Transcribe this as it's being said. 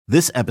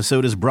This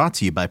episode is brought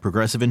to you by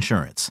Progressive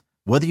Insurance.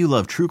 Whether you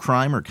love true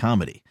crime or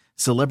comedy,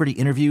 celebrity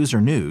interviews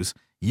or news,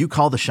 you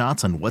call the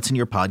shots on what's in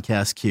your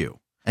podcast queue.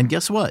 And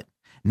guess what?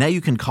 Now you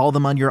can call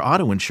them on your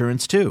auto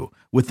insurance too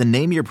with the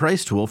Name Your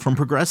Price tool from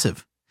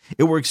Progressive.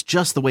 It works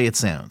just the way it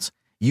sounds.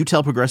 You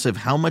tell Progressive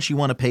how much you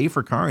want to pay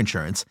for car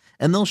insurance,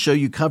 and they'll show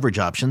you coverage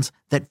options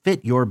that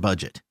fit your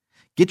budget.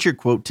 Get your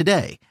quote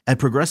today at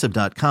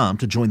Progressive.com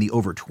to join the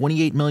over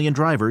 28 million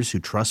drivers who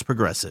trust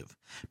Progressive.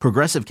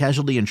 Progressive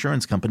Casualty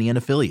Insurance Company and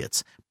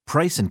Affiliates.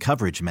 Price and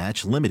coverage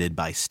match limited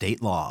by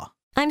state law.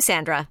 I'm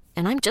Sandra,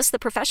 and I'm just the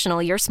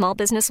professional your small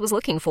business was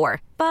looking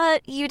for.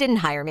 But you didn't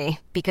hire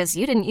me because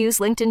you didn't use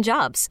LinkedIn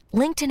Jobs.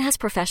 LinkedIn has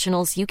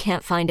professionals you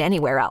can't find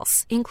anywhere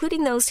else,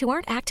 including those who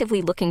aren't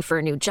actively looking for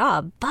a new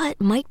job, but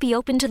might be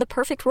open to the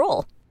perfect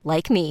role,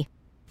 like me.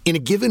 In a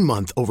given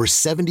month, over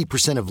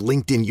 70% of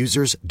LinkedIn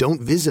users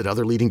don't visit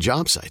other leading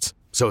job sites.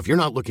 So if you're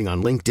not looking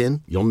on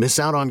LinkedIn, you'll miss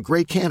out on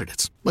great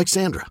candidates like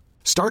Sandra.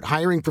 Start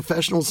hiring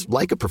professionals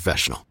like a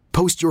professional.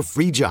 Post your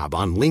free job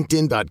on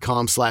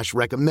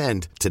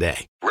linkedin.com/recommend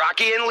today.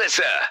 Rocky and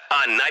Lissa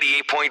on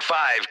 98.5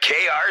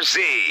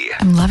 KRZ.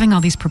 I'm loving all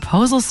these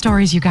proposal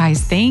stories, you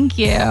guys. Thank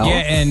you.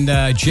 Yeah,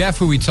 and Jeff,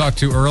 who we talked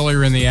to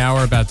earlier in the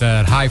hour about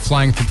that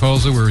high-flying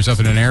proposal where he was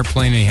up in an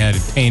airplane and he had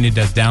it painted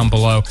down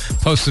below,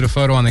 posted a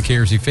photo on the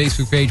KRZ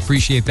Facebook page.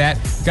 Appreciate that.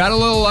 Got a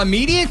little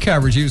media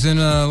coverage. He was in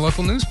a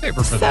local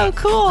newspaper for that.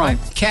 So cool. Right.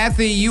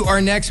 Kathy, you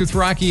are next with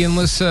Rocky and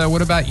Lissa.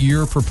 What about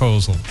your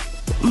proposal?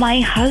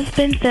 My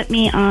husband sent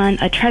me on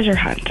a treasure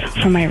hunt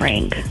for my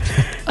ring.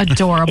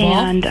 Adorable.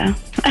 And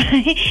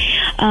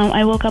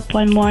I woke up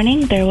one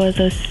morning, there was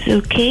a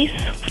suitcase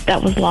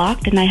that was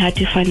locked, and I had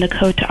to find the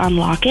code to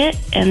unlock it,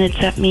 and it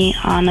sent me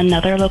on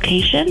another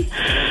location.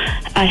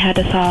 I had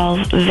to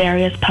solve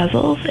various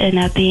puzzles, and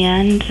at the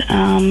end,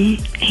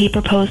 he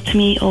proposed to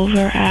me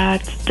over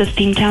at the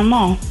Steamtown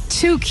Mall.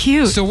 Too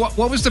cute. So what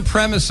was the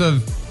premise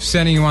of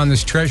sending you on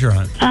this treasure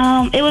hunt?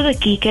 It was a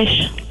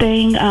geekish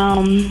thing.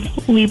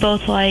 We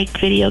both like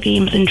video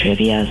games and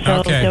trivia,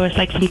 so there was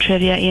like some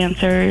trivia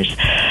answers,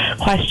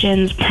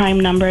 questions, prime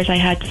numbers I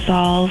had to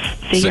solve,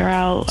 figure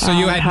out. So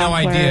you had no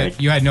idea.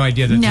 You had no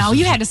idea that. No,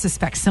 you had to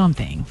suspect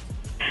something.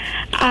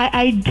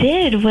 I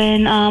did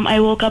when I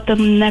woke up the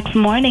next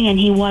morning and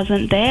he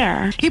wasn't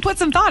there. He put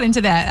some thought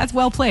into that. That's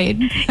well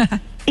played.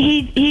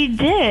 He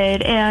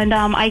did, and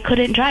I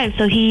couldn't drive,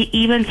 so he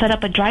even set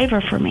up a driver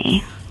for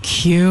me.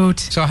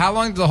 Cute. So how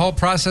long did the whole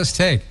process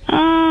take?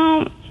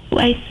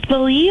 I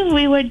believe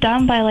we were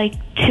done by like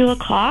 2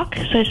 o'clock,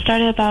 so it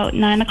started about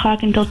 9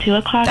 o'clock until 2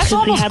 o'clock. That's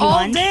almost we had all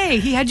lunch. day.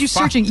 He had you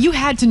searching. You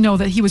had to know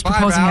that he was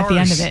proposing at the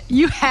end of it.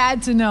 You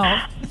had to know.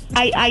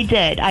 I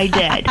did. I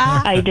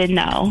did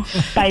know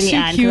by the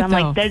end. Cute, I'm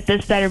like,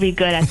 this better be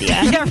good at the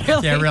end.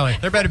 Yeah, really.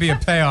 There better be a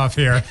payoff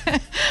here.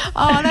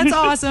 Oh, that's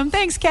awesome.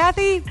 Thanks,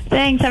 Kathy.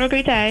 Thanks. Have a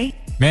great day.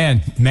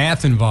 Man,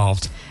 math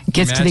involved.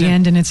 Gets to the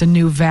end and it's a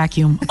new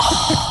vacuum.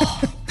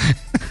 Oh.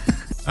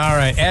 All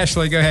right,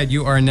 Ashley, go ahead.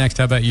 You are next.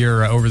 How about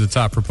your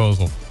over-the-top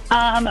proposal?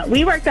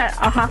 We worked at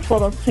a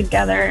hospital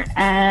together,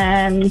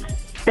 and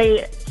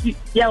they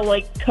yell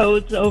like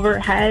codes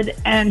overhead,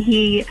 and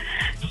he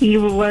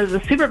was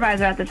a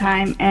supervisor at the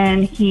time,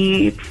 and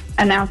he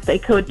announced a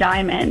code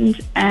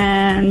diamond,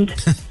 and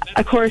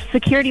of course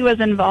security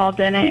was involved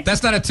in it.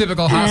 That's not a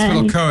typical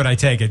hospital code, I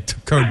take it.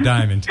 Code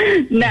diamond.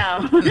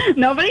 No,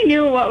 nobody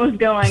knew what was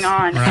going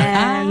on. Right.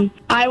 And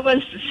I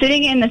was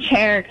sitting in the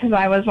chair because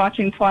I was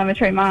watching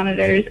telemetry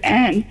monitors,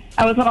 and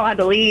I wasn't allowed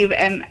to leave,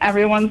 and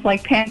everyone's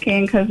like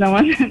panicking because no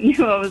one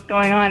knew what was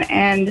going on.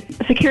 And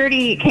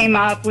security came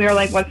up. We were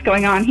like, what's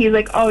going on? He's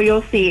like, oh,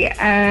 you'll see.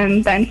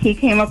 And then he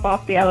came up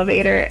off the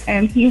elevator,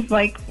 and he's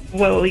like,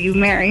 will you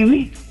marry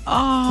me?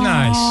 Oh,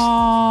 nice.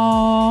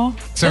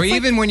 So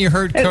even when you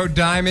heard Code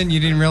Diamond, you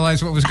didn't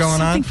realize what was going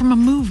something on? from a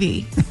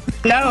movie.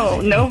 No,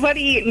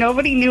 nobody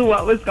knew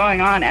what was going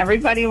on.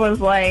 Everybody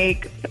was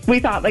like, we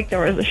thought like there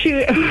was a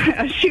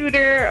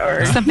shooter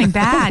or something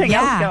bad. Something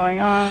else going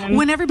on.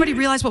 When everybody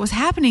realized what was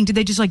happening, did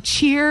they just like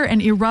cheer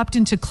and erupt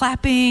into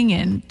clapping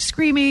and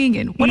screaming?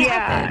 And what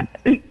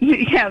happened?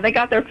 Yeah, they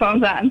got their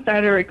phones out and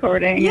started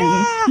recording.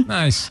 Yeah,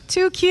 nice.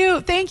 Too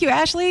cute. Thank you,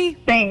 Ashley.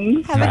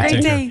 Thanks. Have a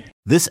great day.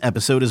 This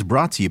episode is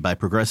brought to you by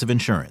Progressive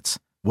Insurance.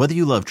 Whether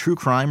you love true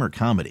crime or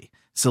comedy,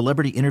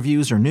 celebrity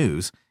interviews or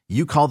news,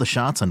 you call the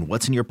shots on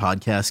what's in your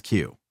podcast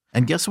queue.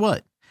 And guess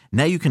what?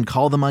 Now you can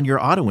call them on your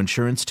auto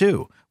insurance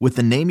too with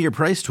the Name Your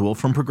Price tool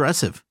from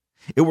Progressive.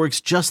 It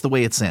works just the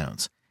way it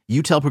sounds.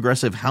 You tell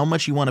Progressive how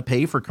much you want to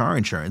pay for car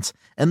insurance,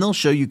 and they'll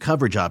show you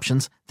coverage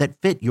options that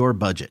fit your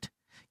budget.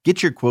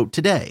 Get your quote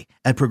today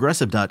at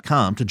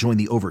Progressive.com to join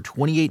the over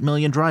 28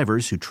 million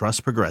drivers who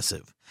trust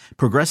Progressive.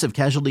 Progressive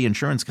Casualty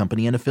Insurance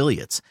Company and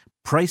Affiliates.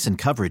 Price and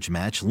coverage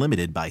match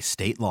limited by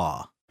state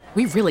law.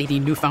 We really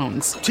need new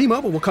phones.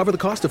 T-Mobile will cover the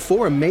cost of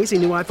 4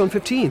 amazing new iPhone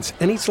 15s,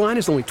 and each line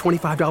is only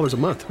 $25 a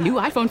month. New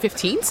iPhone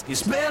 15s?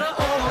 It's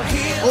better over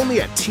here.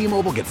 Only at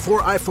T-Mobile, get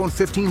 4 iPhone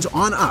 15s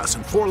on us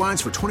and 4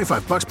 lines for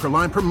 $25 per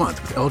line per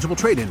month with eligible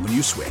trade-in when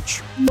you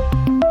switch.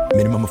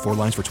 Minimum of 4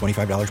 lines for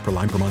 $25 per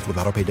line per month with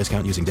autopay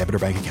discount using debit or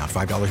bank account.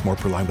 $5 more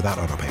per line without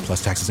autopay,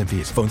 plus taxes and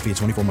fees. Phone fee at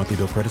 24 monthly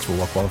bill credits for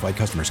well-qualified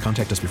customers.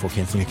 Contact us before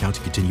canceling account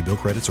to continue bill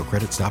credits or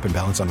credit stop and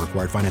balance on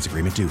required finance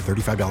agreement due.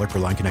 $35 per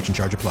line connection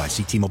charge applies.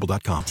 See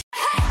T-Mobile.com.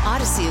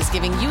 Odyssey is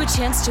giving you a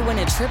chance to win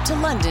a trip to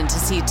London to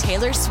see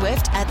Taylor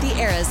Swift at the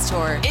Eras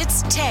Tour.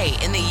 It's Tay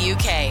in the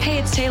UK. Hey,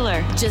 it's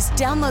Taylor. Just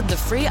download the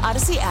free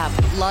Odyssey app,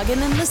 log in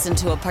and listen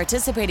to a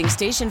participating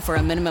station for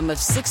a minimum of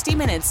 60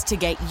 minutes to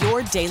get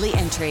your daily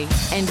entry.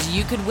 And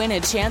you could win a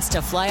chance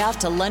to fly off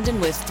to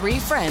London with 3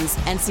 friends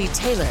and see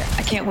Taylor.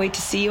 I can't wait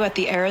to see you at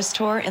the Eras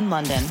Tour in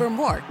London. For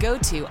more, go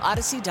to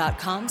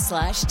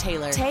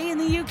odyssey.com/Taylor. Tay in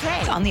the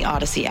UK. It's on the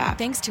Odyssey app.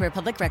 Thanks to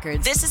Republic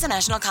Records. This is a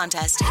national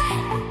contest.